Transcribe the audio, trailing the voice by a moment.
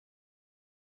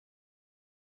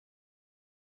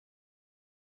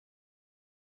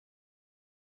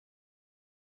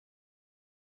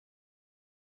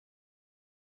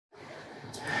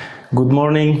Good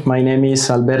morning, my name is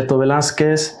Alberto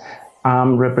Velasquez.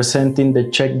 I'm representing the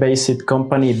Czech-based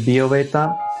company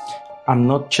Biobeta. I'm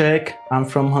not Czech, I'm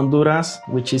from Honduras,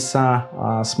 which is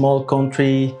a small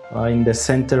country in the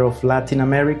center of Latin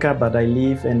America, but I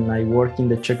live and I work in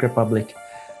the Czech Republic.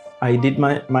 I did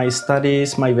my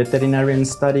studies, my veterinarian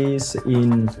studies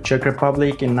in Czech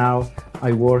Republic, and now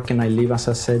I work and I live, as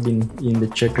I said, in the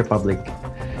Czech Republic.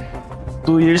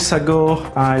 2 years ago,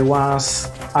 I was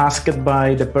asked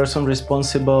by the person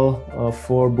responsible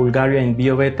for Bulgaria in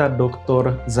Biobeta,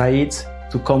 Dr. Zaic,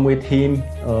 to come with him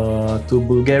to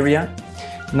Bulgaria.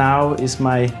 Now is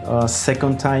my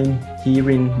second time here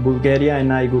in Bulgaria,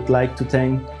 and I would like to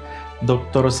thank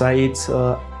Dr. Zaic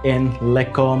and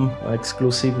Lecom,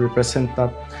 exclusive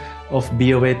representative of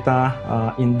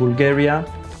Biobeta in Bulgaria,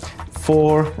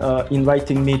 for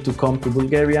inviting me to come to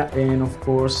Bulgaria, and of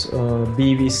course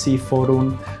BBC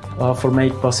Forum for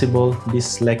make possible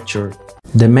this lecture.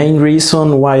 The main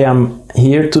reason why I'm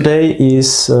here today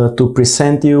is to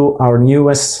present you our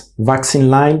newest vaccine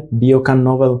line, Biocan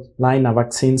novel line of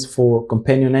vaccines for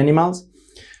companion animals.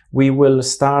 We will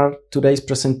start today's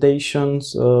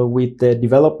presentations with the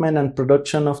development and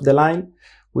production of the line.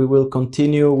 We will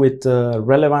continue with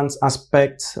relevant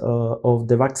aspects of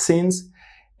the vaccines.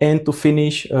 And to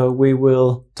finish, we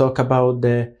will talk about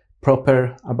the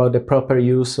proper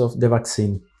use of the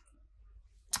vaccine.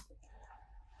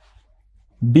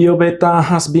 Biobeta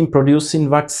has been producing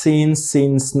vaccines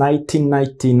since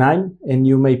 1999, and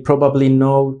you may probably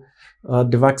know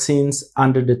the vaccines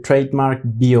under the trademark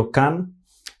Biocan.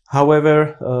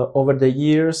 However, over the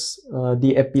years,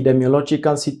 the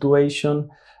epidemiological situation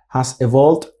has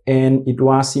evolved, and it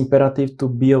was imperative to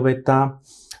Biobeta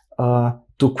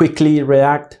to quickly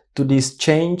react to this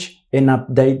change and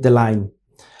update the line.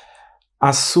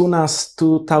 As soon as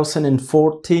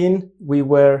 2014, we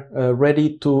were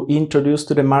ready to introduce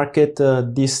to the market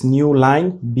this new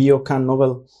line, Biocan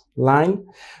novel line,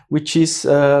 which is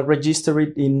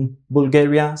registered in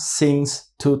Bulgaria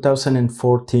since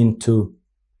 2014 too.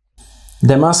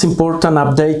 The most important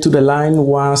update to the line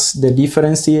was the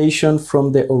differentiation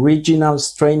from the original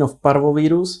strain of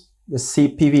parvovirus, the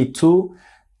CPV2,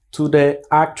 to the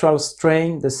actual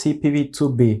strain, the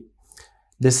CPV2b.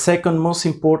 The second most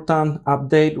important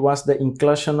update was the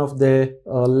inclusion of the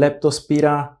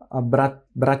Leptospira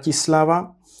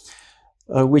bratislava,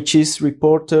 which is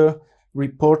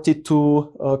reported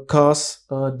to cause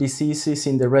diseases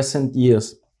in the recent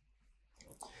years.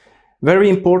 Very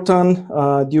important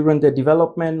during the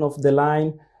development of the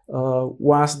line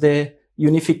was the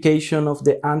unification of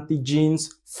the antigens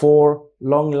for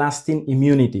long-lasting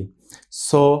immunity.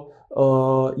 So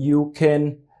you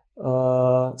can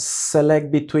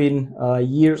select between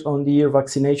year-on-year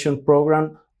vaccination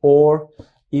program, or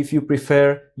if you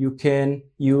prefer, you can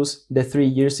use the 3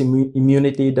 years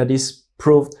immunity that is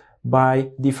proved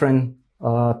by different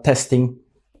testing.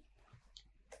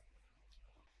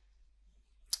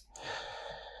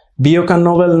 Biocan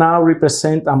novel now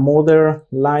represents a modern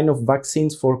line of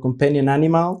vaccines for companion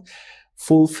animals,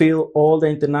 fulfill all the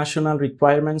international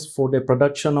requirements for the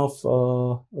production of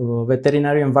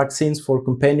veterinarian vaccines for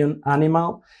companion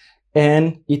animal,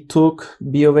 and it took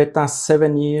Biobeta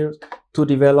 7 years to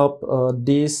develop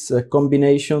this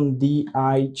combination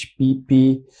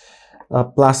DHPP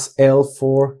plus L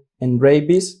for and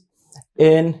rabies,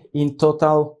 and in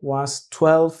total was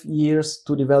 12 years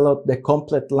to develop the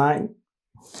complete line,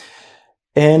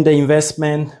 and the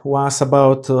investment was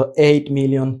about 8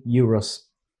 million euros.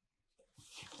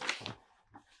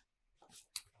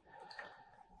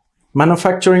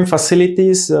 Manufacturing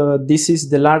facilities, this is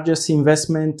the largest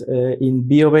investment in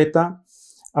Biobeta,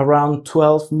 around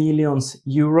 12 million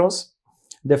euros.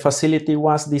 The facility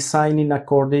was designed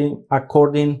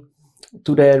according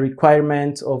to the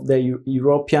requirements of the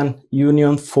European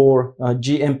Union for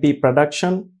GMP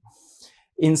production.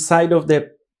 Inside of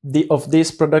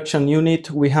this production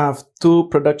unit, we have 2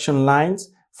 production lines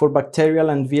for bacterial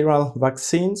and viral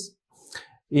vaccines.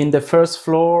 In the first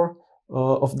floor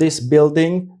of this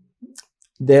building,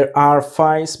 there are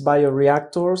 5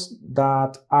 bioreactors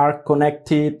that are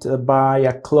connected by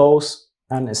a closed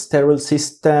and sterile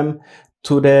system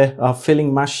to the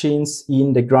filling machines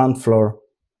in the ground floor.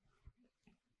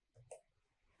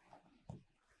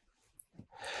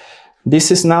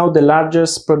 This is now the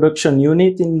largest production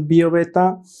unit in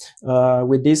Biobeta.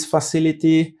 With this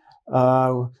facility,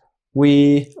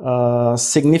 we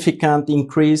significantly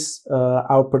increase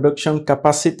our production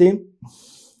capacity.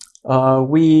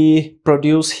 We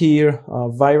produce here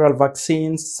viral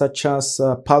vaccines such as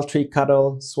poultry,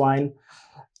 cattle, swine,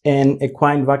 and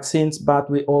equine vaccines, but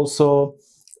we also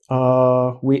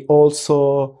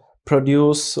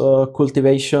produce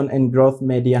cultivation and growth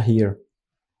media here.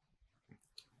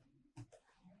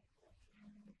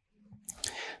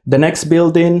 The next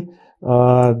building,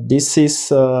 this is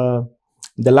the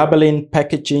labeling,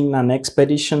 packaging and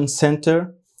expedition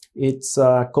center. It's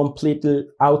a completely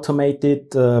automated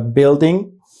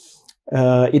building.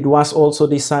 It was also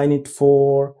designed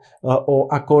for or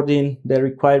according the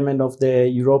requirement of the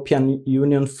European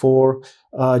Union for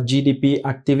GDP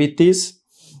activities.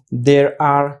 There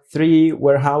are 3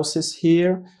 warehouses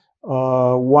here,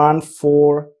 one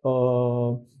for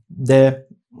the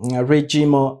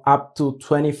regime up to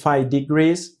 25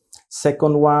 degrees,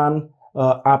 second one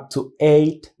up to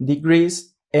 8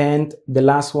 degrees, and the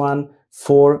last one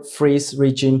for freeze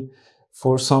regime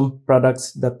for some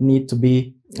products that need to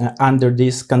be under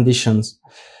these conditions.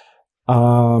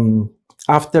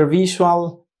 After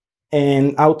visual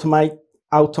and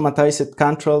automatized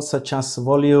controls such as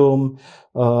volume,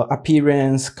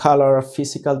 appearance, color,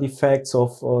 physical defects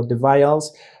of the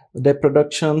vials, the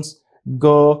productions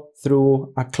go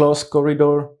through a closed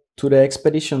corridor to the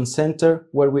expedition center,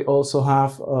 where we also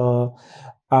have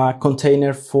a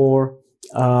container for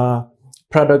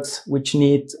products which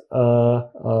need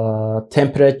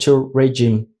temperature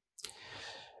regime.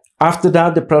 After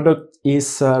that, the product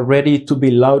is ready to be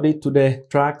loaded to the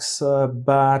trucks,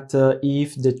 but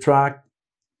if the truck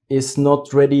is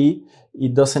not ready,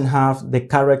 it doesn't have the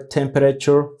correct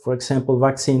temperature, for example,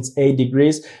 vaccines 8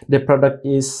 degrees, the product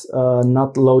is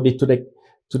not loaded to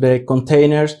the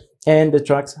containers, and the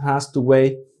trucks has to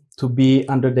wait to be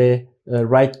under the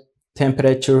right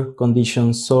temperature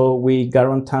conditions. So we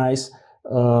guarantee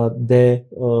the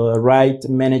right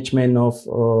management of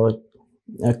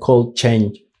cold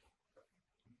chain.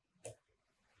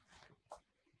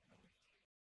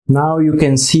 Now you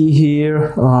can see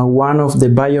here one of the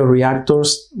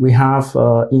bioreactors we have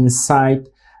inside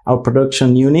our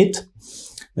production unit.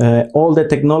 All the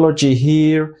technology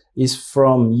here is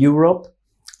from Europe.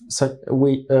 So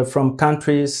from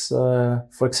countries,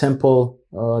 for example,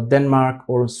 Denmark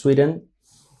or Sweden.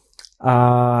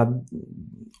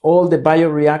 All the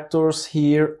bioreactors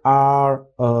here are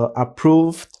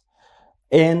approved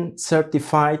and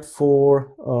certified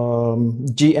for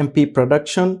GMP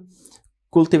production.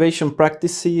 Cultivation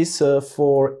practices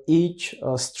for each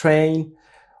strain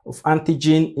of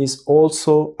antigen is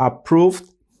also approved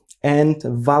and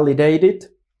validated.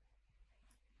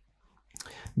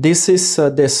 This is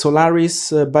the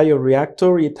Solaris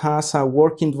bioreactor. It has a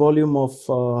working volume of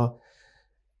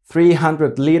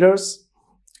 300 liters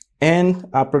and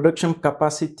a production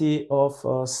capacity of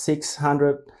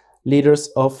 600 liters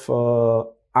of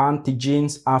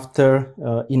antigens after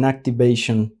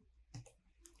inactivation.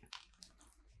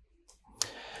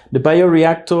 The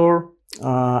bioreactor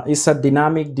is a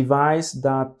dynamic device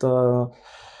that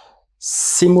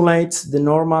simulates the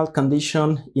normal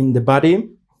condition in the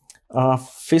body.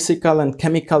 Physical and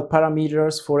chemical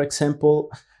parameters, for example,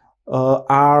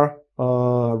 are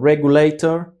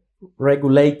regulated.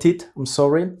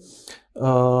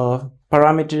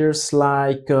 Parameters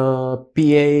like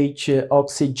pH,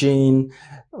 oxygen,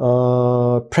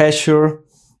 pressure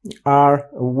are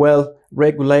well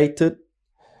regulated.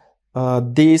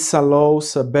 This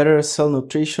allows better cell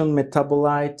nutrition,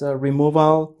 metabolite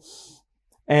removal,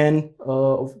 and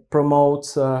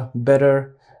promotes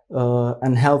better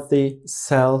and healthy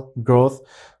cell growth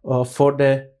for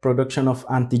the production of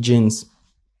antigens.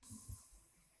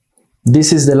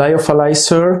 This is the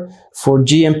lyophilizer for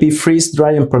GMP freeze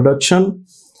drying production.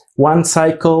 One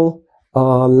cycle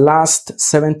lasts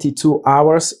 72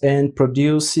 hours and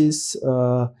produces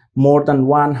more than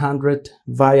 100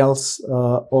 vials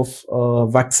of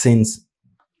vaccines.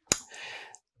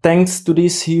 Thanks to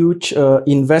this huge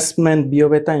investment,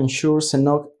 BioBeta ensures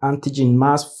enough antigen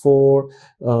mass for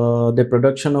the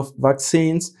production of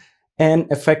vaccines and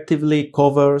effectively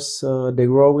covers the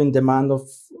growing demand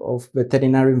of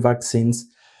veterinary vaccines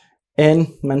and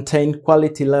maintain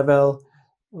quality level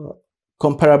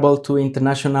comparable to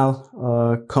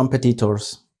international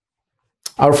competitors.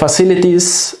 Our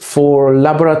facilities for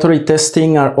laboratory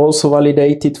testing are also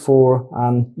validated for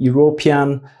an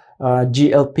European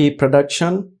GLP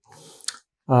production.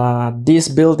 This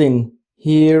building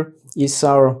here is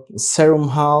our serum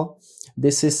hall.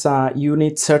 This is a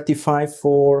unit certified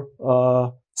for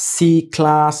C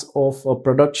class of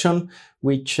production,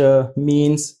 which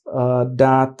means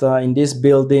that in this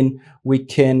building we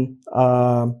can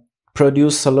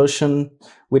produce solution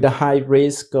with a high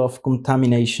risk of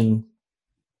contamination.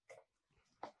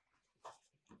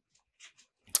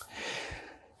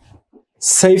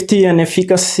 Safety and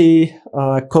efficacy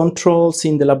controls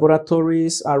in the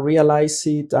laboratories are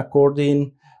realized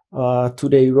according to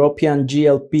the European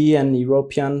GLP and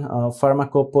European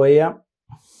Pharmacopoeia.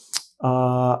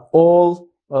 All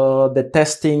the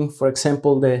testing, for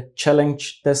example, the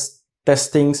challenge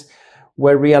testings,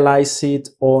 were realized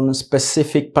on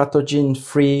specific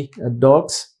pathogen-free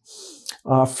dogs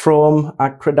from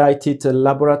accredited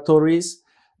laboratories.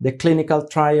 The clinical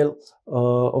trial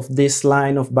of this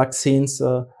line of vaccines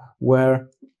were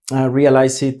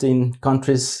realized in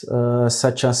countries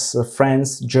such as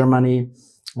France, Germany,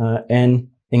 and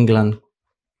England.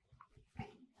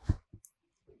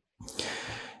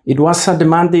 It was a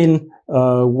demanding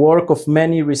work of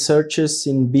many researchers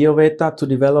in BioBeta to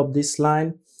develop this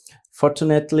line.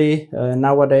 Fortunately,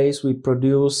 nowadays we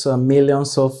produce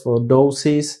millions of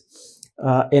doses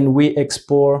and we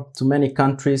export to many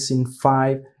countries in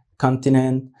 5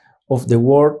 continents of the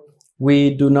world.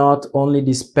 We do not only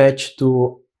dispatch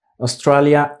to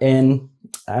Australia and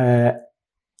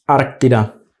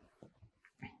Arctica.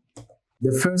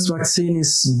 The first vaccine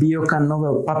is Biocan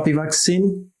novel puppy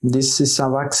vaccine. This is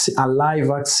a live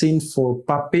vaccine for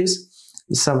puppies.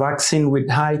 It's a vaccine with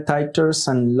high titers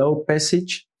and low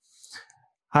passage.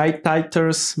 High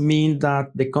titers mean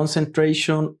that the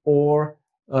concentration or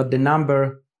the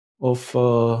number of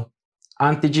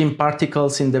antigen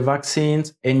particles in the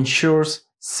vaccines ensures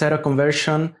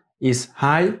seroconversion is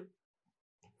high.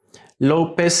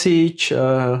 Low passage,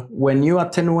 when you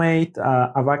attenuate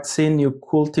a vaccine, you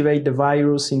cultivate the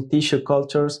virus in tissue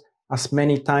cultures as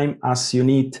many times as you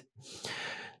need.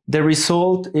 The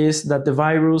result is that the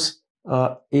virus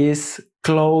is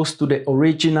close to the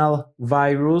original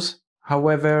virus.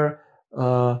 However,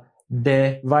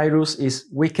 the virus is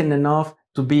weakened enough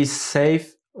to be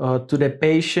safe to the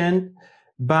patient,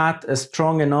 but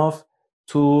strong enough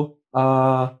to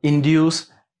induce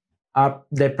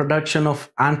the production of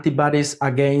antibodies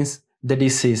against the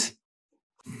disease.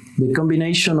 The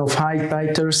combination of high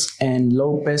titers and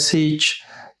low passage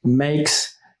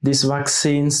makes these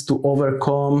vaccines to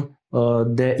overcome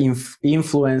the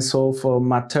influence of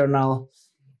maternal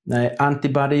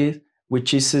antibodies,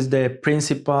 which is the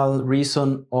principal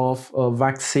reason of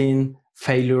vaccine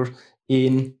failure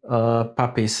in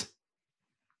puppies.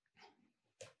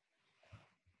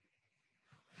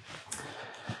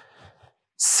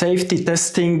 Safety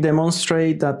testing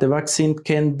demonstrates that the vaccine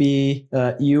can be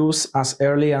used as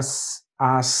early as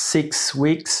 6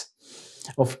 weeks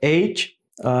of age.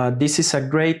 This is a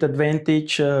great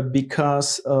advantage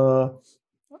because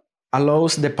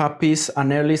allows the puppies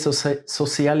an early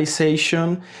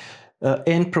socialization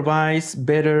and provides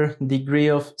better degree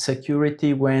of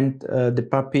security when the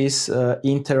puppies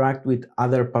interact with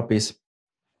other puppies.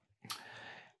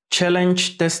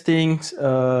 Challenge testing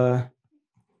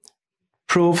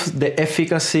proves the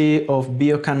efficacy of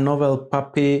Biocan novel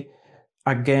puppy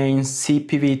against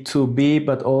CPV2B,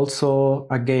 but also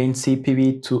against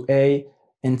CPV2A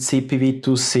and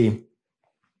CPV2C.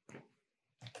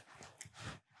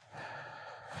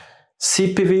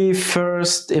 CPV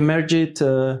first emerged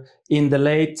in the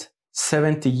late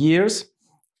 70 years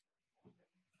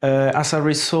as a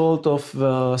result of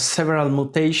several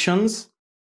mutations.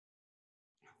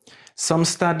 Some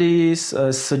studies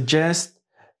suggest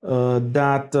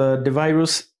that the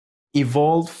virus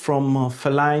evolved from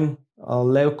feline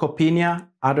leukopenia.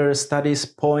 Other studies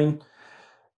point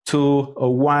to a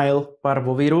wild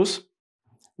parvovirus.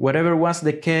 Whatever was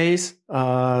the case,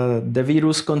 the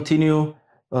virus continued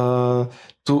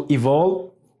to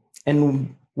evolve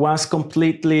and was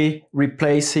completely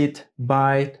replaced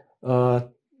by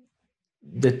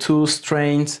the 2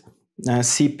 strains,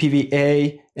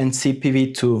 CPVA and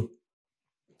CPV2.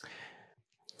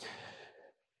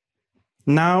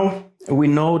 Now we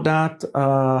know that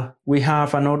we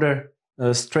have another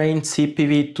strain,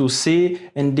 CPV2C,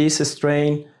 and this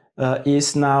strain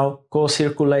is now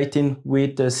co-circulating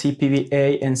with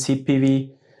CPVA and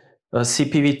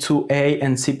CPV2A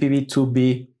and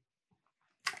CPV2B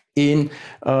in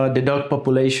the dog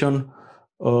population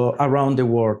around the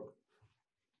world.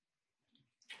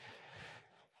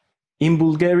 In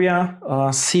Bulgaria,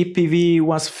 CPV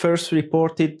was first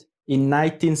reported in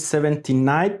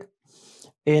 1979,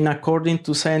 and according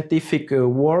to scientific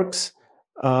works,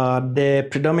 the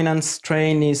predominant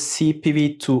strain is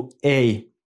CPV2A.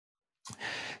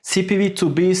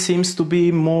 CPV2B seems to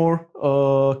be more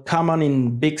common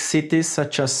in big cities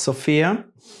such as Sofia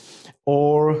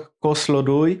or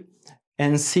Kozloduy,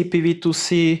 and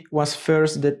CPV2C was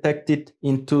first detected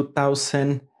in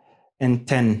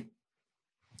 2010.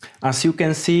 As you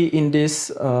can see in this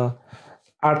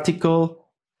article,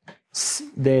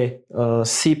 the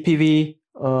CPV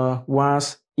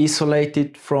was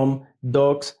isolated from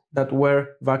dogs that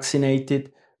were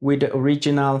vaccinated with the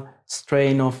original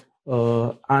strain of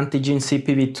antigen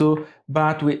CPV2,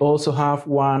 but we also have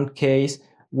one case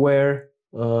where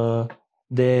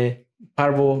the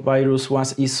parvovirus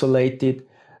was isolated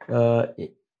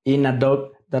in a dog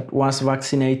that was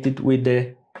vaccinated with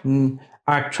the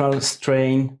actual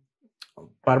strain,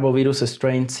 parvovirus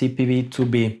strain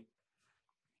CPV2B.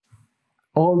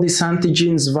 All these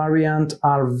antigens variants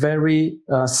are very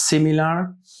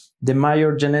similar. The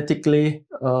major genetically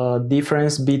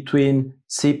difference between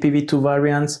CPV2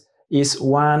 variants is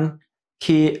one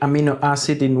key amino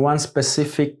acid in one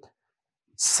specific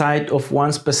site of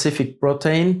one specific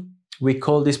protein. We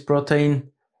call this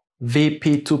protein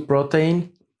VP2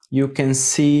 protein. You can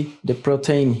see the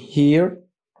protein here.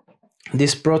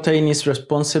 This protein is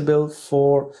responsible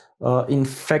for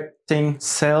infecting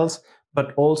cells,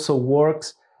 but also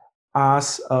works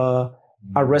as a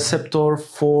receptor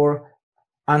for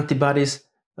antibodies,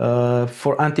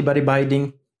 for antibody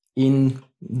binding in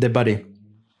the body.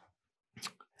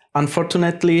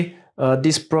 Unfortunately,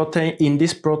 this protein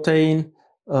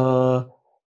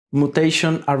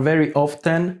mutation are very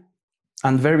often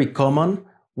and very common.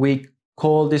 We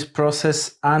call this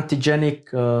process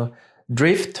antigenic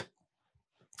drift.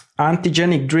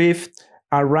 Antigenic drift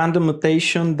are random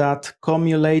mutations that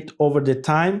accumulate over the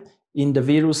time in the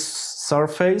virus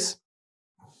surface.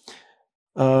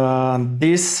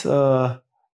 This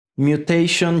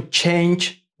mutation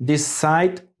change this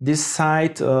site. This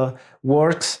site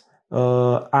works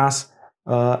as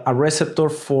a receptor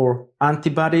for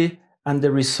antibody, and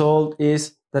the result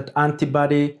is that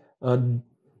antibodies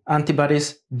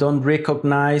don't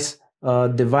recognize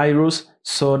the virus,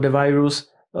 so the virus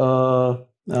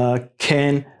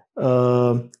can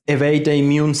evade the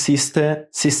immune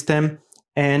system,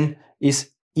 and is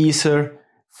easier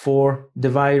for the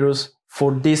virus,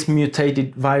 for this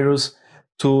mutated virus,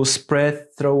 to spread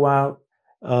throughout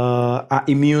an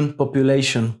immune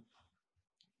population.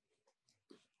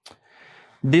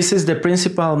 This is the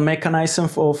principal mechanism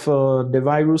of the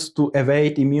virus to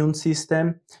evade immune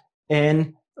system,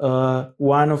 and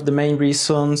one of the main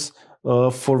reasons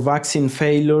for vaccine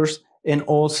failures, and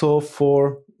also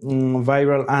for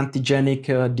viral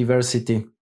antigenic diversity.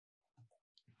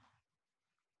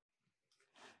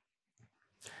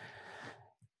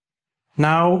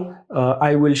 Now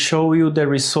I will show you the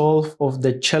result of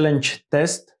the challenge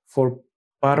test for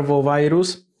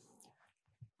parvovirus.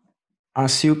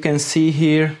 As you can see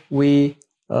here, we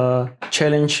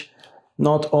challenge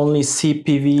not only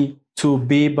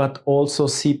CPV2B, but also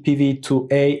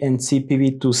CPV2A and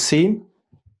CPV2C.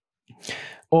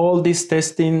 All this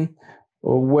testing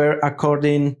were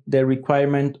according to the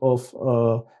requirement of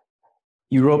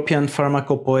European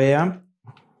Pharmacopoeia.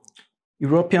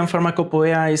 European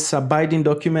Pharmacopoeia is a binding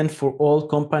document for all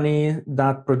companies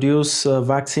that produce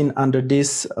vaccine under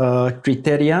these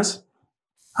criteria.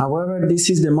 However, this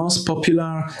is the most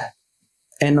popular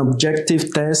and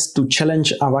objective test to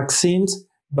challenge a vaccine,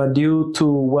 but due to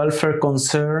welfare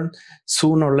concern,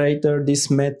 sooner or later this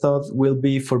method will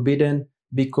be forbidden,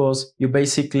 because you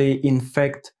basically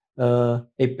infect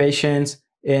a patient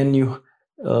and you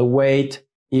wait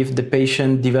if the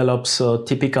patient develops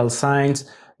typical signs,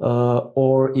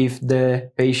 or if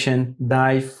the patient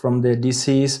dies from the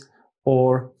disease,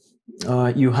 or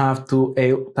you have to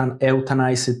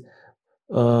euthanize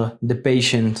the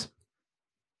patient.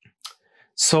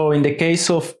 So in the case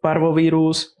of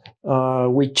parvovirus,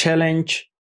 we challenge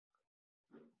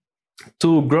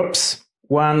two groups.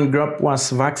 One group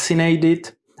was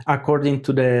vaccinated according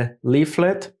to the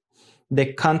leaflet.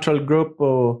 The control group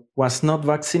was not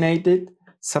vaccinated.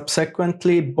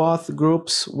 Subsequently, both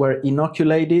groups were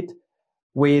inoculated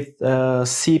with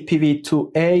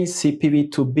CPV2A,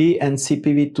 CPV2B, and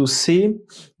CPV2C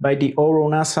by the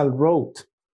oronasal route.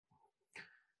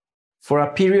 For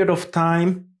a period of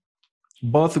time,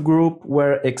 both groups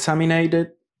were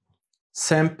examined,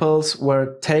 samples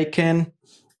were taken,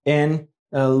 and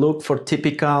looked for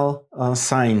typical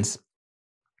signs.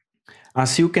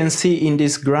 As you can see in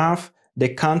this graph, the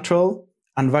control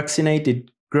unvaccinated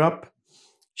group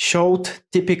showed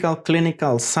typical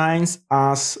clinical signs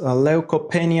as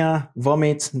leukopenia,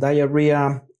 vomit,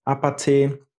 diarrhea,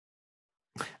 apathy,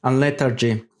 and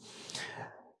lethargy.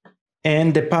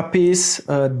 And the puppies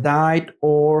died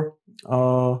or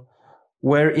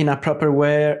were in a proper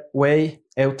way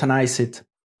euthanized.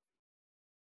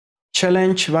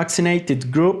 Challenge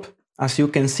vaccinated group, as you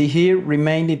can see here,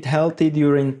 remained healthy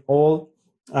during all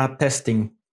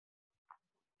testing.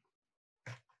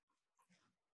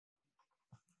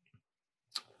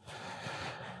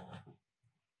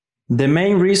 The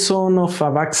main reason of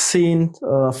a vaccine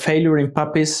failure in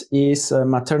puppies is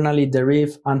maternally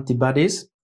derived antibodies.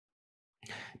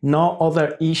 No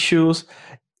other issues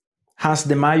has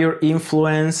the major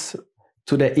influence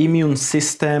to the immune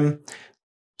system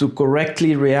to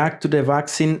correctly react to the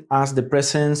vaccine as the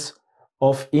presence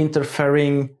of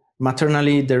interfering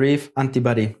maternally derived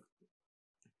antibody.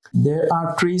 There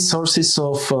are three sources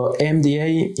of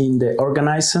MDA in the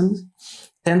organism.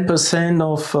 10%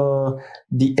 of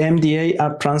the MDA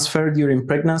are transferred during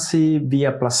pregnancy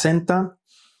via placenta.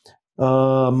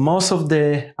 Most of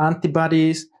the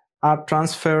antibodies are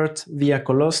transferred via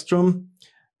colostrum,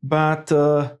 but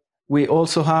we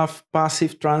also have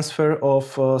passive transfer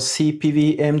of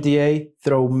CPV MDA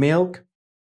through milk.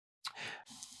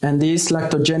 And this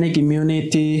lactogenic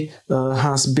immunity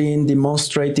has been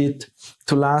demonstrated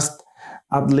to last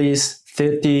at least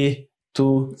 30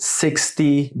 to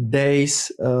 60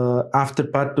 days after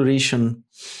parturition.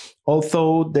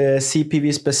 Although the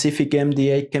CPV-specific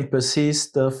MDA can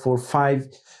persist for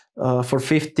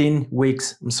 15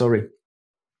 weeks.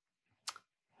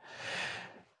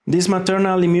 This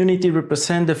maternal immunity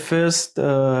represents the first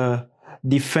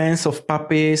defense of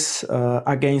puppies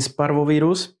against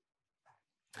parvovirus.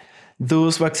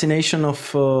 Thus, vaccination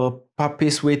of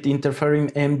puppies with interfering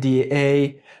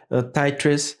MDA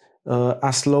titers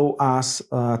as low as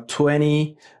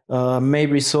 20 may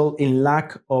result in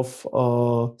lack of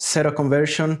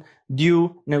seroconversion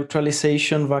due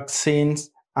neutralization vaccines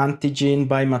antigen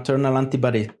by maternal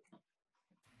antibody.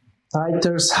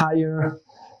 Titers higher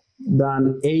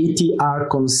than 80 are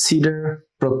considered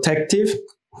protective.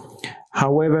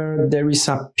 However, there is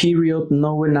a period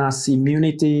known as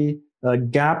immunity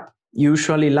gap,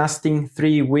 usually lasting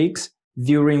 3 weeks,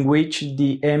 during which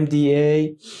the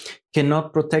MDA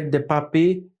cannot protect the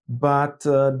puppy, but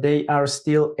they are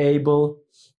still able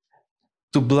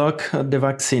to block the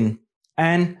vaccine.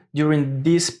 And during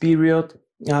this period,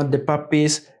 the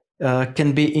puppies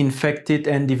can be infected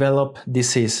and develop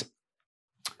disease.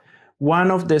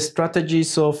 One of the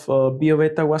strategies of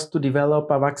BioBeta was to develop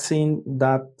a vaccine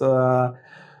that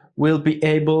will be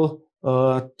able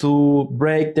to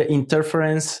break the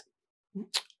interference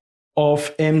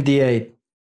of MDA.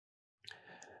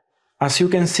 As you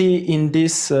can see in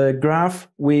this graph,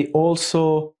 we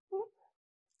also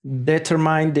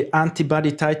determine the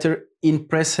antibody titer in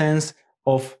presence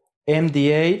of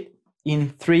MDA in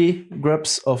 3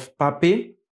 groups of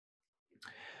puppy.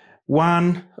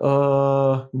 One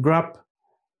group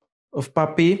of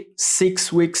puppy,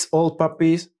 6 weeks old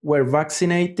puppies, were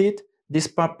vaccinated. These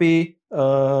puppies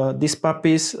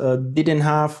didn't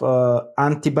have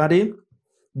antibody.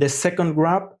 The second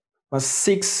group was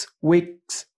 6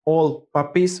 weeks old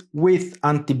puppies with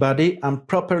antibody and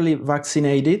properly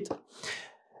vaccinated.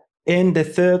 And the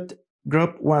third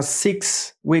group was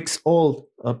 6 weeks old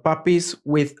puppies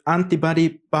with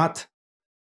antibody but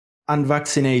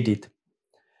unvaccinated.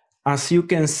 As you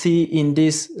can see in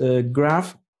this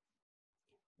graph,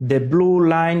 the blue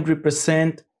line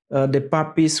represents the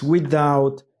puppies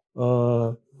without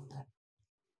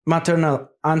maternal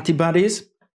antibodies.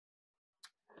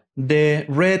 The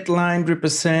red line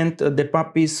represents the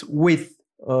puppies with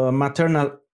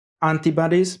maternal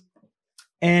antibodies,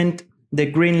 and the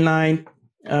green line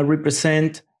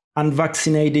represents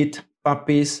unvaccinated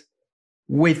puppies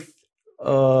with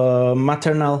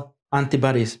maternal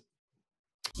antibodies.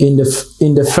 In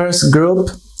the first group,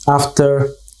 after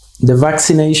the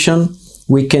vaccination,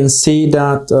 we can see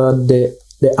that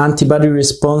the antibody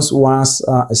response was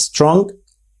strong,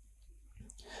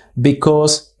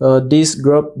 because this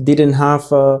group didn't have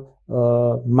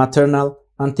maternal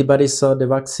antibodies, so the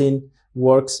vaccine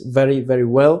works very, very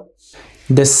well.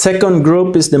 The second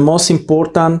group is the most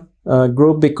important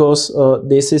group, because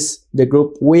this is the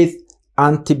group with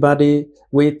antibody,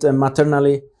 with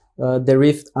maternally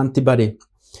derived antibody.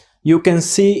 You can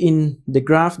see in the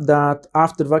graph that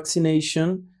after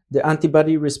vaccination, the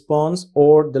antibody response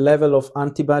or the level of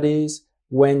antibodies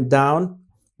went down,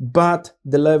 but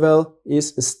the level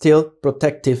is still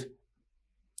protective.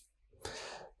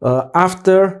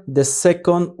 After the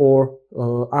second or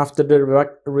after the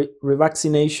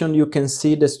revaccination, you can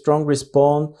see the strong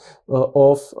response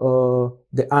of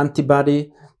the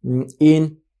antibody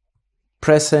in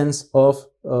presence of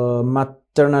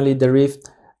maternally derived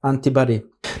antibody.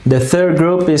 The third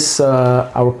group is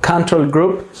our control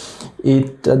group.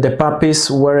 The puppies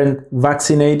weren't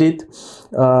vaccinated.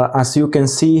 As you can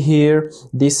see here,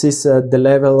 this is the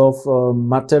level of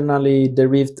maternally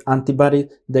derived antibody.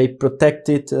 They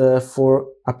protected for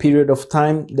a period of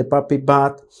time the puppy,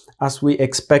 but as we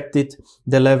expected,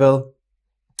 the level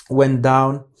went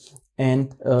down,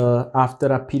 and after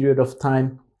a period of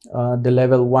time, the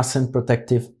level wasn't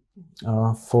protective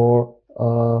for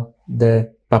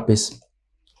the puppies.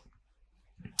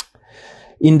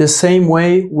 In the same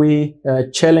way, we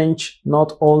challenge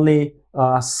not only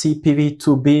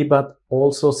CPV2B, but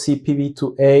also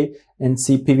CPV2A and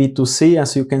CPV2C.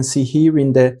 As you can see here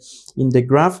in the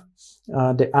graph,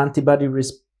 the antibody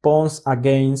response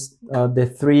against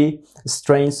the 3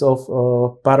 strains of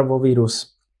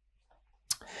parvovirus.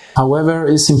 However,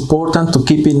 it's important to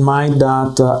keep in mind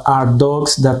that are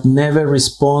dogs that never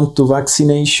respond to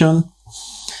vaccination.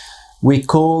 We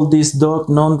call these dogs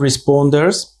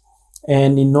non-responders.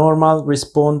 And in normal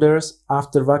responders,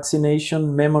 after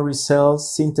vaccination, memory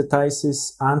cells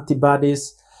synthesizes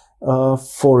antibodies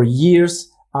for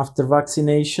years after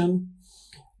vaccination.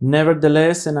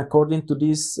 Nevertheless, and according to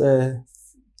this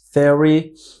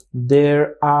theory,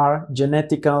 there are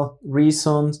genetical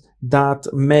reasons that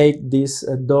make these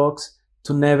dogs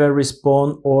to never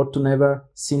respond or to never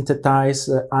synthesize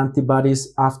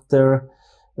antibodies after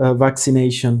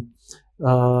vaccination.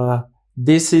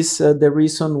 This is the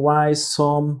reason why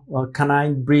some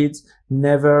canine breeds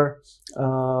never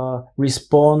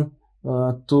respond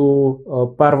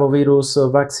to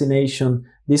parvovirus vaccination.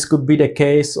 This could be the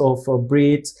case of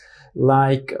breeds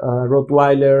like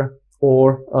Rottweiler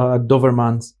or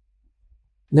Dobermans.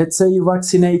 Let's say you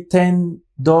vaccinate 10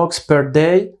 dogs per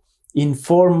day. In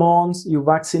 4 months, you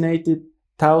vaccinated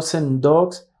 1,000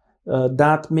 dogs.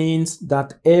 That means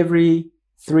that every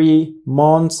 3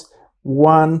 months,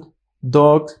 1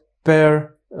 dog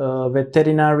per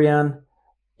veterinarian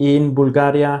in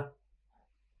Bulgaria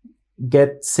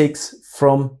get sick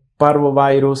from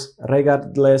parvovirus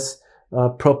regardless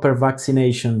proper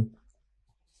vaccination.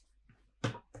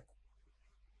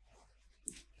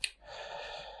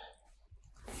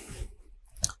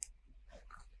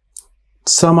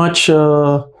 So much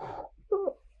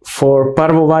for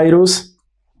parvovirus.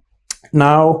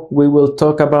 Now we will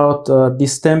talk about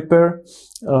distemper.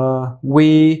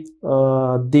 We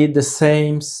did the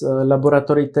same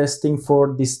laboratory testing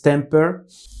for distemper.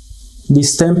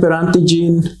 Distemper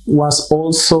antigen was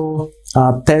also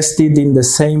tested in the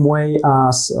same way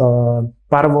as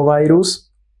parvovirus.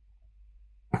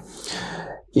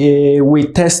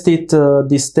 We tested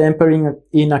distemper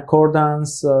in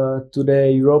accordance to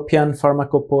the European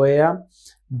Pharmacopoeia,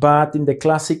 but in the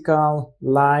classical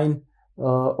line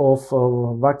of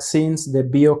vaccines, the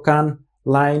Biocan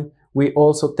line, we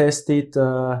also tested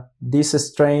this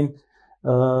strain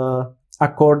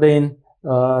according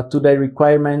to the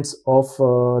requirements of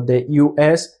the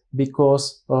US,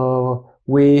 because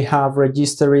we have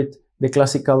registered the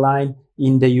classical line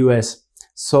in the US.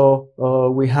 So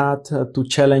we had to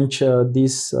challenge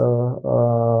this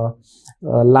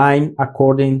line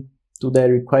according to the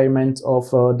requirements of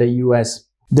the US.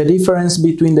 The difference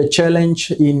between the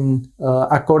challenge in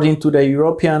according to the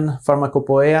European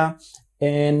Pharmacopoeia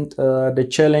and the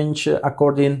challenge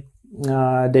according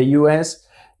the US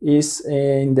is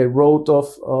in the route of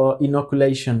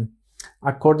inoculation.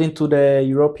 According to the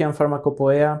European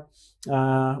Pharmacopoeia,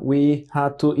 we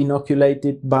had to inoculate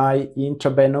it by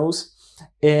intravenous,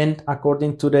 and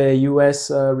according to the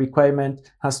US requirement,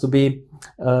 has to be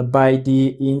by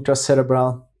the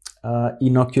intracerebral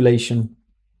inoculation.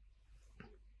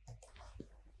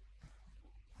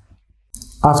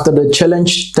 After the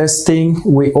challenge testing,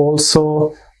 we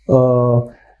also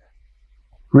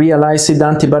realized the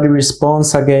antibody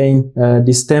response against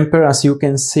distemper, as you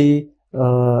can see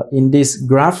in this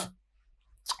graph.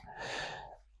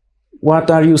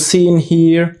 What are you seeing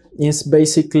here is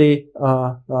basically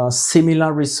a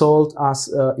similar result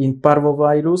as in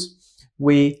parvovirus.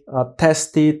 We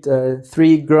tested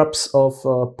 3 groups of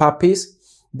puppies.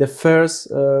 The first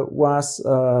was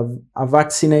a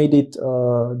vaccinated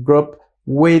group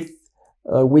without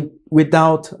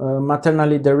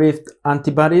maternally derived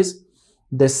antibodies.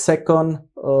 The second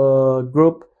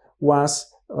group was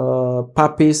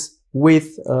puppies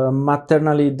with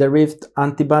maternally derived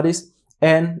antibodies,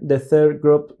 and the third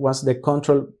group was the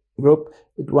control group.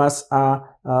 It was a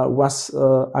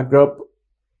group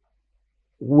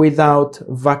without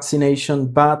vaccination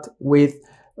but with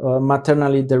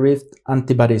maternally derived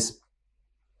antibodies.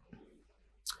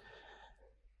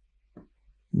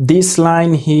 This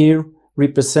line here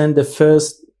represents the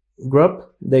first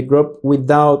group, the group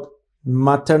without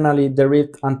maternally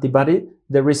derived antibody.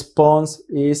 The response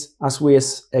is as we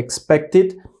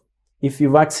expected. If you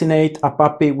vaccinate a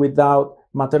puppy without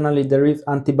maternally derived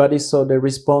antibodies, so the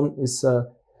response is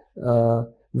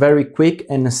very quick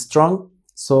and strong.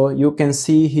 So you can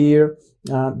see here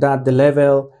that the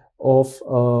level of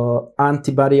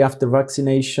antibody after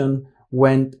vaccination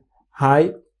went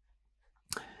high.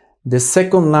 The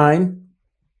second line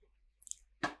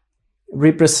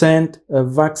represent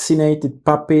vaccinated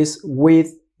puppies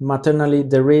with maternally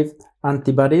derived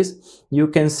antibodies. You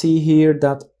can see here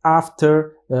that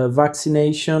after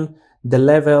vaccination, the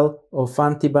level of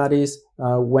antibodies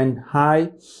went high.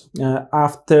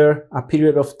 After a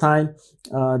period of time,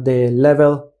 the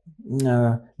level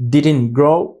didn't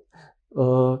grow,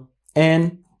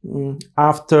 and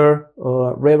after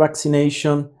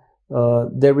revaccination,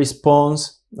 the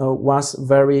response was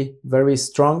very, very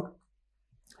strong.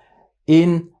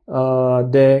 In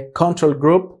the control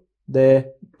group,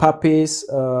 the puppies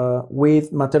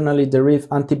with maternally derived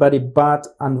antibody but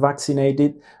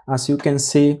unvaccinated, as you can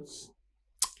see,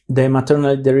 the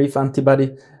maternally derived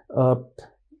antibody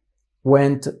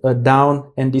went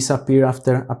down and disappeared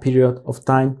after a period of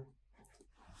time.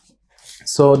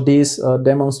 So this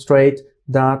demonstrates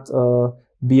that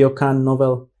Biocan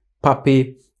novel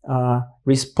puppy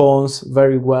responds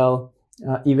very well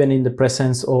even in the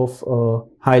presence of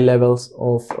high levels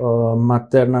of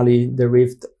maternally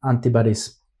derived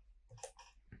antibodies.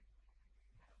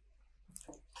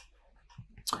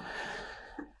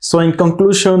 So in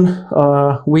conclusion,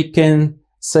 we can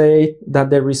say that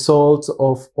the results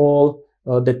of all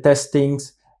the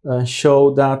testings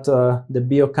show that the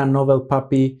Biocan novel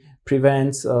puppy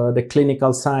prevents the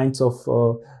clinical signs of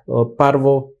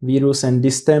parvovirus and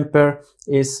distemper,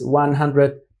 is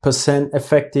 100%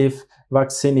 effective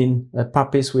vaccine in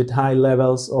puppies with high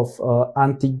levels of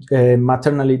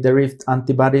maternally derived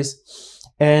antibodies,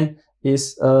 and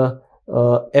is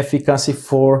efficacy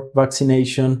for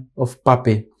vaccination of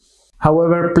puppy.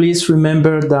 However, please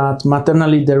remember that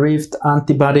maternally derived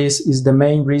antibodies is the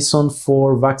main reason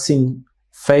for vaccine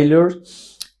failure.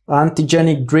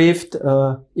 Antigenic drift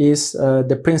is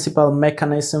the principal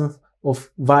mechanism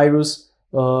of virus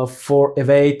for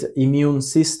evade immune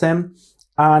system,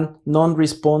 and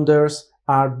non-responders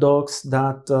are dogs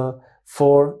that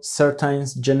for certain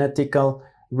genetical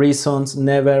reasons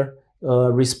never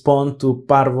respond to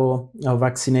parvo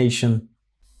vaccination.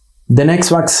 The next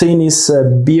vaccine is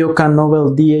Biocan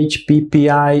novel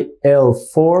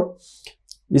DHPPI-L4.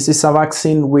 This is a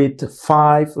vaccine with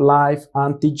 5 live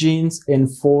antigens and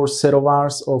 4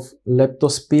 serovars of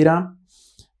Leptospira.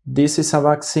 This is a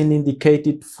vaccine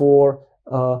indicated for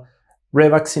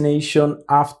revaccination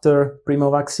after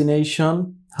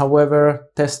primo-vaccination. However,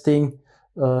 testing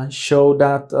show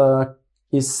that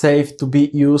it's safe to be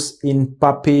used in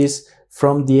puppies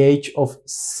from the age of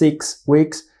 6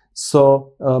 weeks.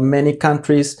 So many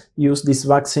countries use these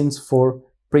vaccines for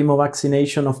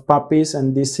primo-vaccination of puppies,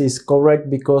 and this is correct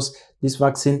because this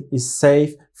vaccine is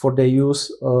safe for the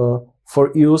use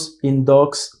in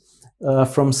dogs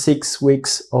from 6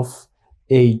 weeks of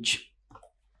age.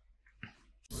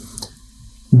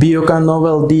 Biocan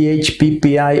novel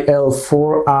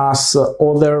DHPPI-L4, as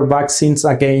other vaccines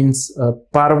against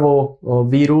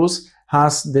parvovirus,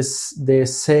 has the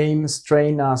same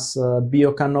strain as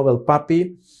Biocan novel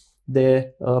puppy,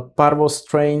 the parvo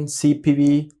strain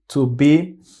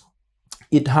CPV2B.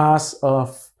 It has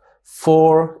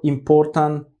 4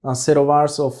 important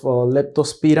serovars of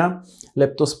Leptospira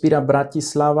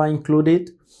bratislava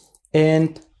included,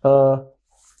 and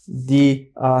the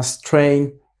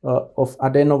strain of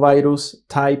adenovirus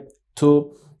type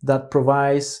 2 that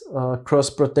provides cross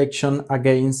protection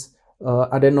against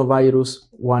adenovirus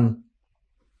 1.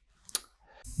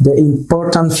 The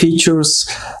important features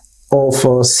of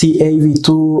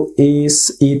CAV2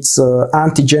 is its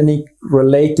antigenic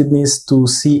relatedness to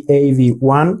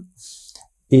CAV1.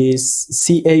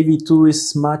 CAV2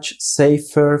 is much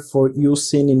safer for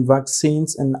using in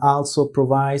vaccines and also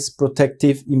provides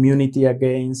protective immunity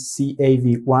against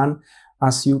CAV1,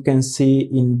 as you can see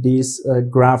in this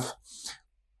graph.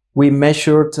 We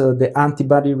measured the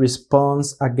antibody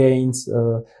response against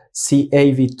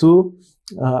CAV2,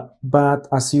 but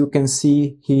as you can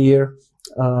see here,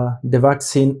 the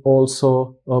vaccine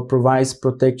also provides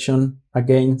protection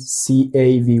against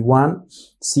CAV1.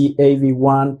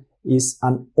 CAV1 is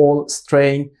an old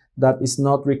strain that is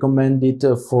not recommended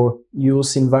for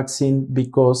use in vaccine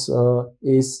because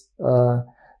it's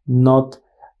not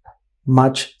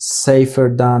much safer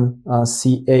than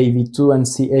CAV2, and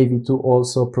CAV2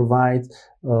 also provides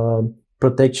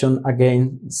protection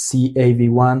against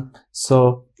CAV1.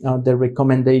 So the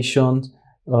recommendation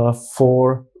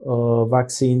for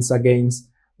vaccines against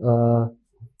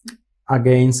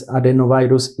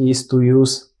adenovirus is to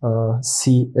use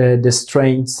the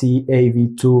strain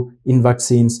CAV2 in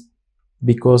vaccines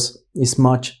because it's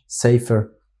much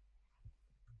safer.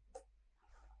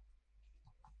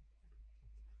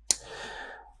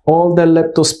 All the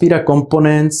Leptospira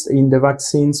components in the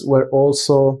vaccines were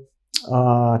also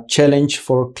challenged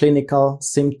for clinical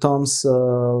symptoms,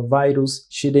 virus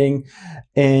shedding,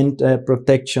 and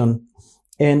protection.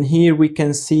 And here we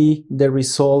can see the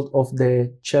result of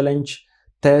the challenge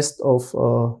test of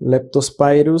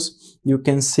Leptospirus. You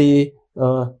can see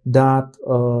that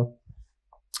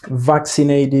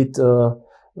vaccinated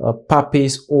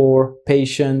puppies or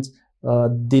patients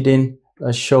didn't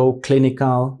show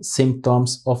clinical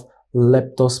symptoms of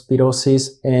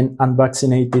leptospirosis, and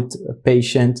unvaccinated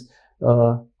patients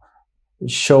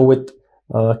showed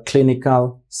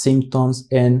clinical symptoms,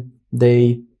 and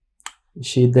they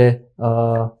see the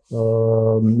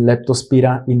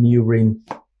leptospira in urine.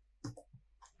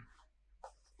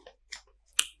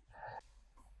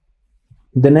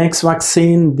 The next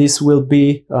vaccine, this will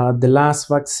be the last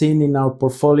vaccine in our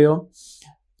portfolio.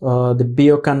 The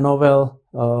Biocan novel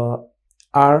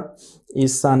R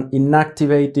is an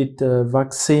inactivated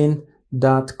vaccine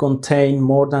that contains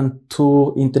more than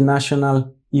 2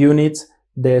 international units.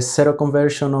 The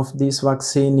seroconversion of this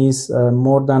vaccine is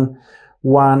more than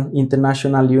 1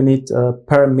 international unit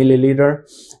per milliliter,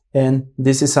 and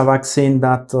this is a vaccine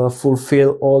that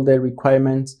fulfills all the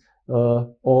requirements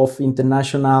of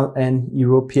international and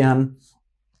European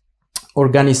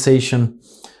organization.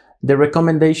 The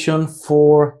recommendation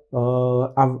for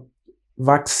a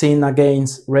vaccine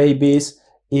against rabies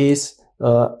is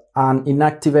an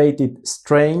inactivated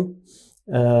strain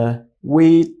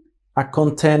with a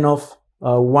content of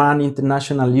 1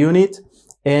 international unit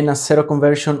and a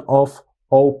seroconversion of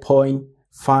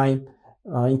 0.5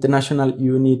 international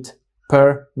unit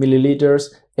per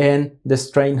milliliters, and the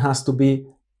strain has to be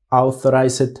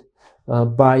authorized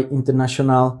by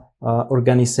international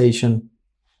organization.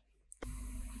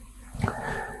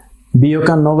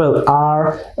 Biocan Novel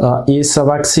R is a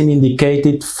vaccine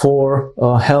indicated for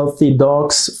healthy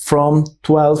dogs from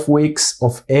 12 weeks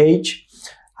of age.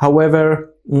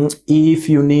 However, if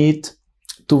you need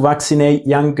to vaccinate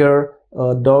younger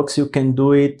dogs, you can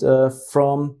do it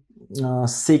from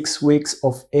 6 weeks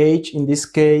of age. In this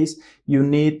case, you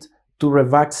need to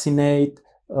revaccinate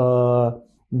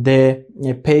the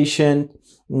patient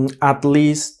at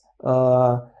least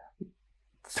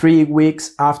 3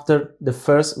 weeks after the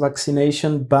first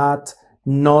vaccination, but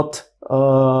not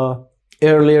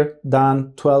earlier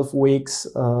than 12 weeks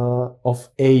of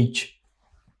age.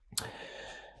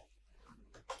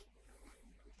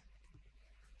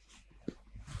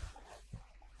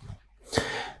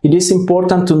 It is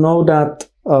important to know that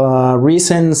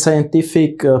recent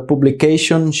scientific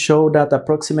publications show that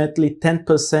approximately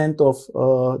 10% of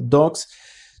dogs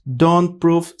don't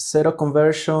prove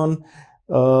seroconversion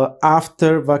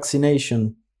after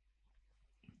vaccination.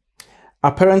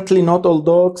 Apparently, not all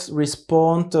dogs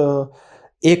respond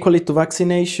equally to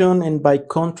vaccination, and by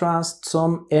contrast,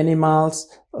 some animals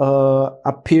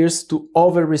appears to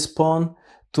over-respond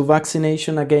to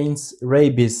vaccination against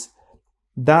rabies.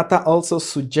 Data also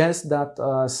suggests that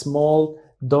small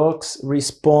dogs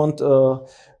respond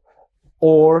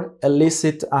or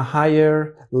elicit a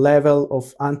higher level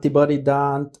of antibody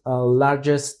than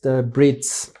largest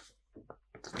breeds.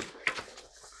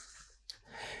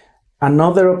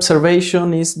 Another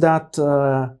observation is that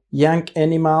young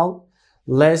animal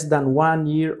less than 1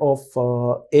 year of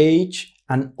age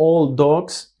and all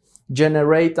dogs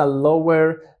generate a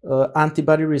lower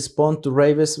antibody response to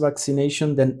rabies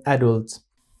vaccination than adults.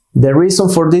 The reason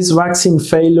for this vaccine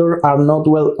failure are not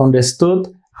well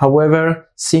understood. However,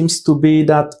 seems to be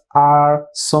that are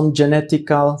some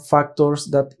genetical factors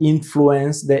that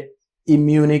influence the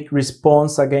immune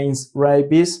response against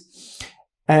rabies,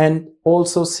 and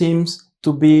also seems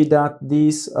to be that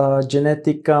these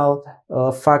genetical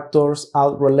factors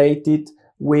are related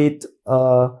with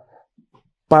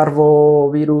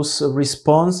parvovirus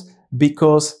response,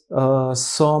 because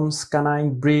some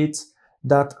canine breeds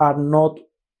that are not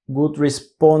good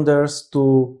responders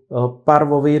to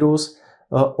parvovirus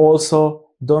also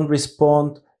don't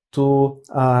respond to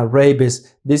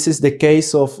rabies. This is the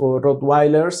case of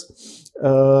Rottweilers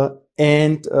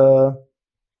and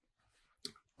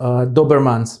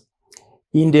Dobermans.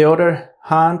 In the other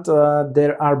hand,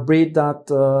 there are breeds that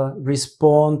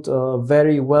respond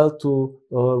very well to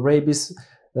rabies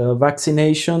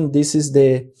vaccination. This is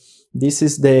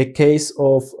the case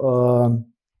of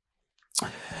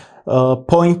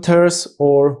pointers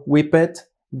or whippet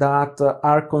that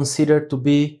are considered to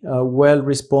be well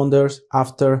responders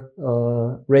after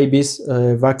rabies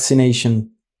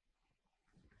vaccination.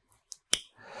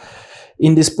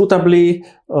 Indisputably,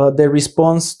 the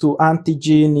response to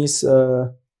antigen is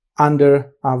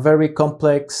under a very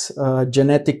complex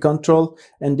genetic control,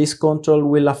 and this control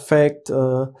will affect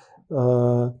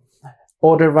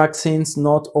other vaccines,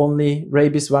 not only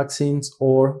rabies vaccines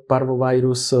or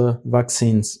parvovirus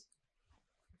vaccines.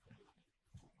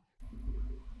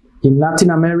 In Latin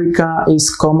America,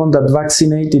 it's common that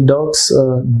vaccinated dogs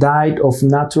died of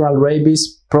natural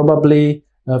rabies, probably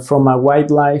from a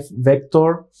wildlife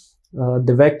vector.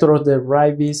 The vector of the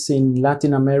rabies in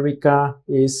Latin America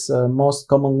is most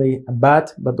commonly a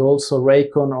bat, but also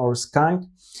raccoon or skunk.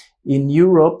 In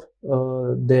Europe,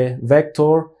 the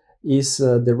vector is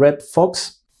the red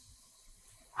fox.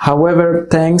 However,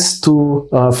 thanks to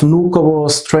Vnukovo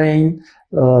strain,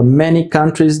 many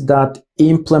countries that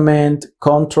implement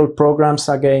control programs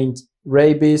against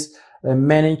rabies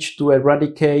manage to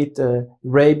eradicate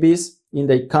rabies in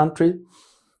their country.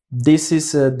 This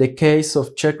is the case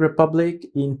of Czech Republic.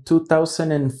 In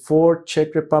 2004,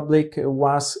 Czech Republic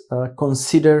was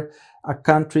considered a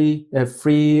country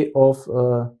free of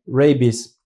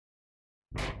rabies.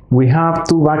 We have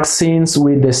two vaccines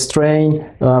with the strain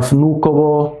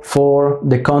Vnukovo for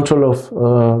the control of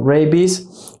rabies.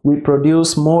 We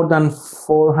produce more than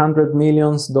 400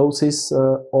 million doses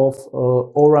of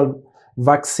oral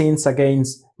vaccines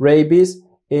against rabies,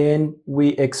 and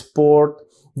we export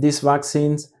these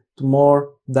vaccines to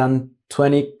more than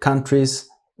 20 countries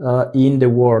in the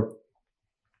world.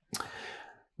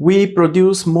 We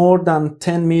produce more than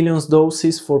 10 million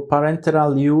doses for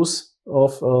parenteral use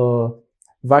of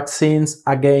vaccines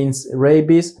against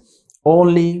rabies,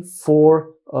 only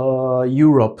for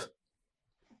Europe.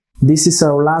 This is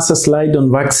our last slide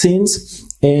on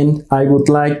vaccines, and I would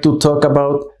like to talk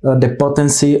about the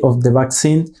potency of the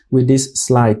vaccine with this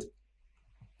slide.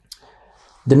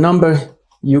 The number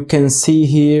you can see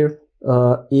here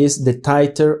is the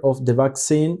titer of the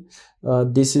vaccine.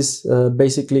 This is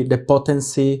basically the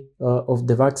potency of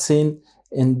the vaccine,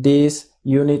 and this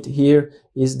unit here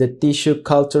is the tissue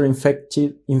culture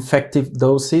infective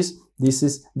doses. This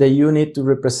is the unit to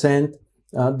represent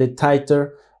the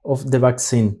titer of the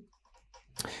vaccine.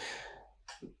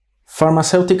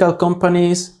 Pharmaceutical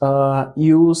companies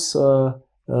use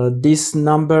this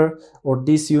number or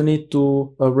this unit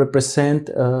to represent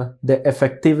the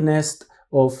effectiveness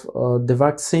of the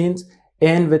vaccines,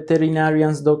 and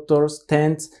veterinarians, doctors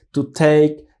tend to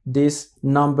take this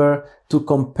number to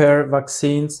compare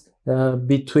vaccines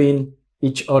between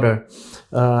each other.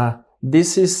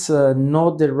 This is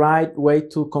not the right way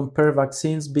to compare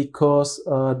vaccines, because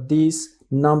this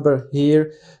number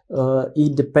here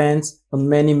it depends on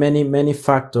many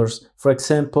factors. For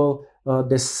example,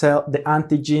 the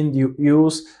antigen you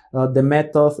use, the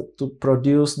method to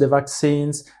produce the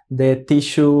vaccines, the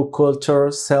tissue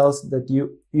culture cells that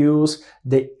you use,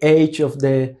 the age of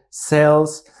the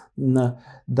cells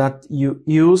that you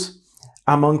use,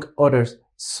 among others.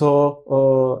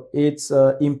 So it's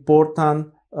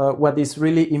important. What is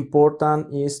really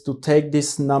important is to take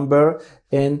this number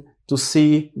and to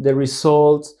see the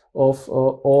results of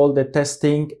all the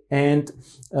testing, and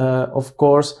of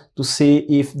course to see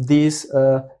if this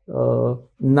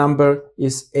number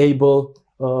is able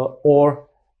or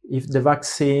if the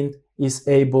vaccine is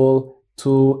able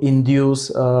to induce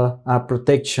a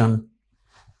protection.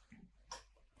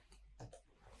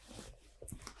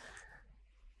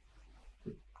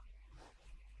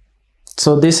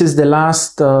 So this is the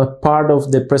last part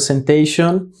of the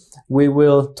presentation. We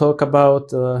will talk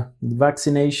about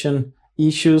vaccination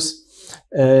issues.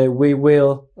 We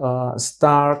will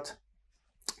start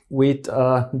with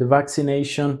the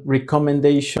vaccination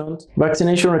recommendations.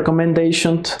 Vaccination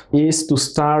recommendation is to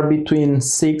start between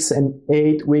 6 and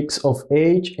 8 weeks of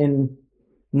age, and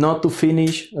not to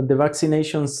finish the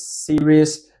vaccination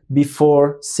series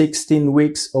before 16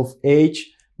 weeks of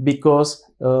age, because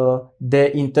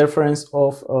the interference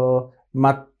of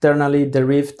maternally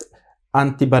derived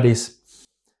antibodies.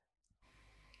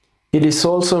 It is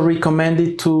also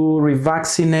recommended to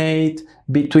revaccinate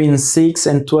between 6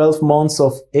 and 12 months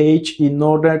of age in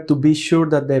order to be sure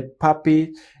that the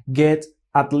puppy gets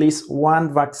at least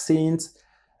one vaccine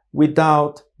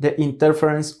without the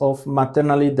interference of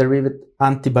maternally derived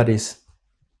antibodies.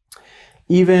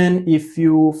 Even if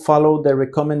you follow the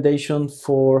recommendation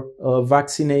for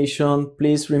vaccination,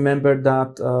 please remember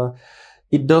that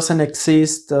it doesn't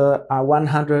exist a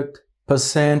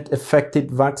 100% effective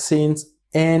vaccines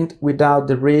and without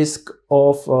the risk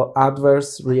of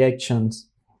adverse reactions.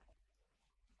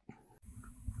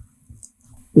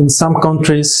 In some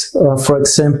countries, for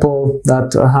example,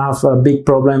 that have big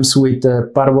problems with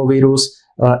parvovirus,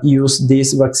 use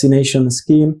this vaccination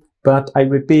scheme, but I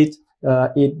repeat,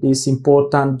 it is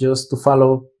important just to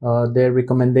follow the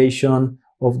recommendation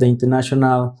of the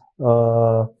international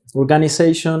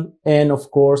organization, and of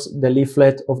course the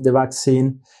leaflet of the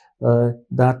vaccine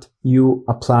that you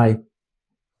apply.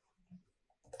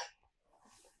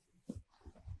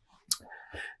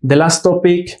 The last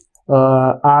topic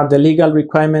are the legal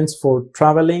requirements for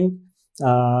traveling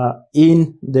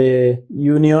in the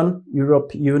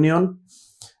Europe Union.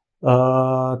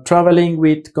 Traveling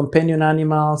with companion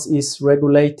animals is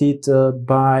regulated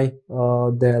by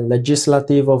the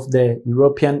legislative of the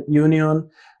European Union,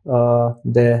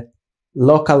 the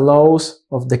local laws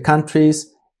of the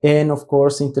countries, and of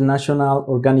course international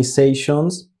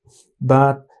organizations.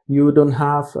 But you don't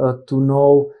have to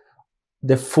know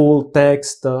the full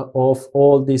text of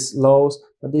all these laws,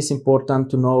 but it's important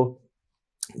to know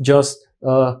just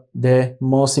the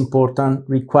most important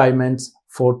requirements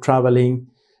for traveling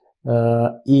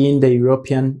in the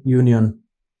European Union.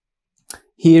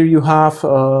 Here you have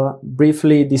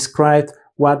briefly described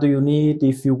what do you need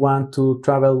if you want to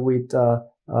travel with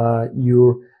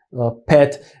your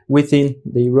pet within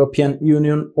the European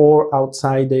Union or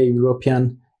outside the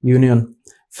European Union.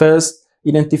 First,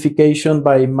 identification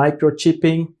by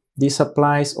microchipping. This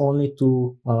applies only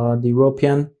to the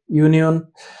European Union.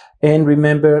 And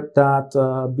remember that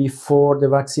before the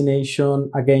vaccination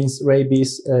against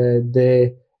rabies,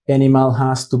 the animal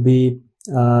has to be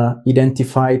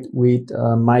identified with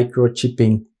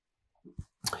microchipping.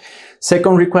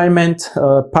 Second requirement,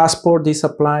 passport. This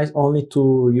applies only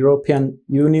to European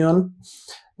Union.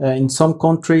 In some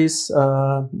countries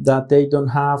that they don't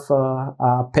have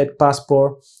a pet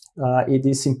passport, it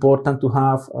is important to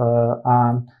have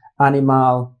an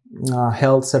animal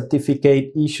health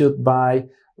certificate issued by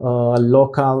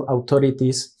local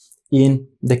authorities in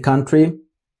the country.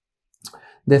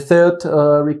 The third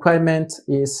requirement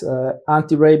is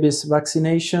anti-rabies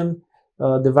vaccination.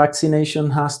 The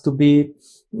vaccination has to be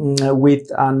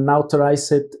with an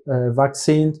authorized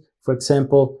vaccine, for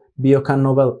example, Biocan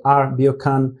novel R,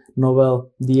 Biocan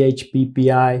novel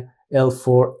DHPPI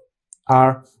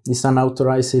L4R is an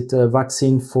authorized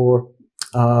vaccine for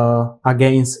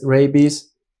against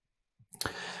rabies.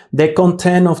 The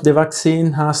content of the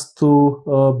vaccine has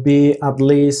to be at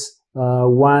least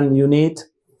 1 unit.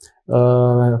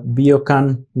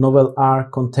 Biocan novel R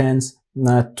contains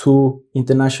 2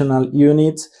 international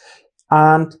units,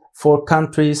 and for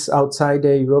countries outside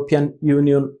the European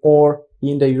Union or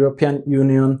in the European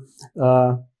Union,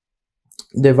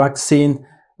 the vaccine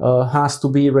has to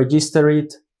be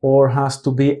registered or has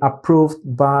to be approved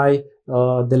by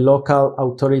the local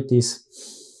authorities.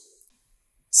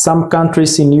 Some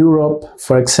countries in Europe,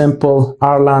 for example,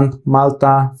 Ireland,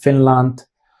 Malta, Finland,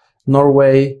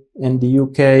 Norway, and the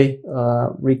UK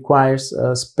requires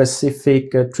a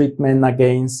specific treatment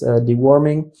against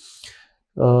deworming.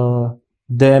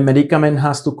 The medicament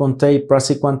has to contain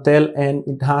praziquantel and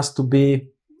it has to be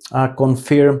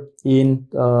confirmed in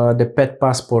the pet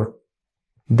passport.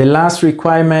 The last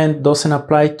requirement doesn't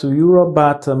apply to Europe,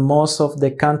 but most of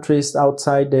the countries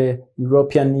outside the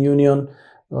European Union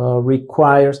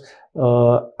requires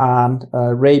a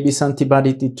rabies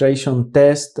antibody titration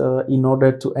test in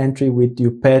order to entry with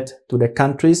your pet to the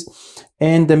countries,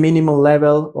 and the minimum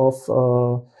level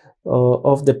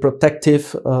of the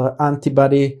protective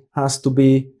antibody has to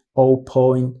be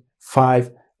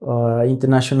 0.5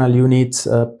 international units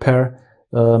per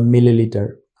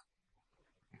milliliter.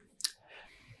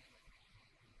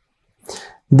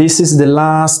 This is the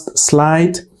last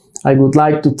slide. I would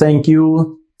like to thank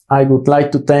you. I would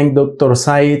like to thank Dr.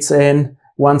 Saitz, and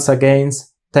once again,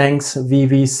 thanks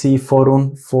VVC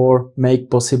Forum for make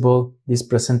possible this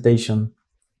presentation.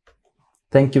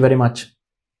 Thank you very much.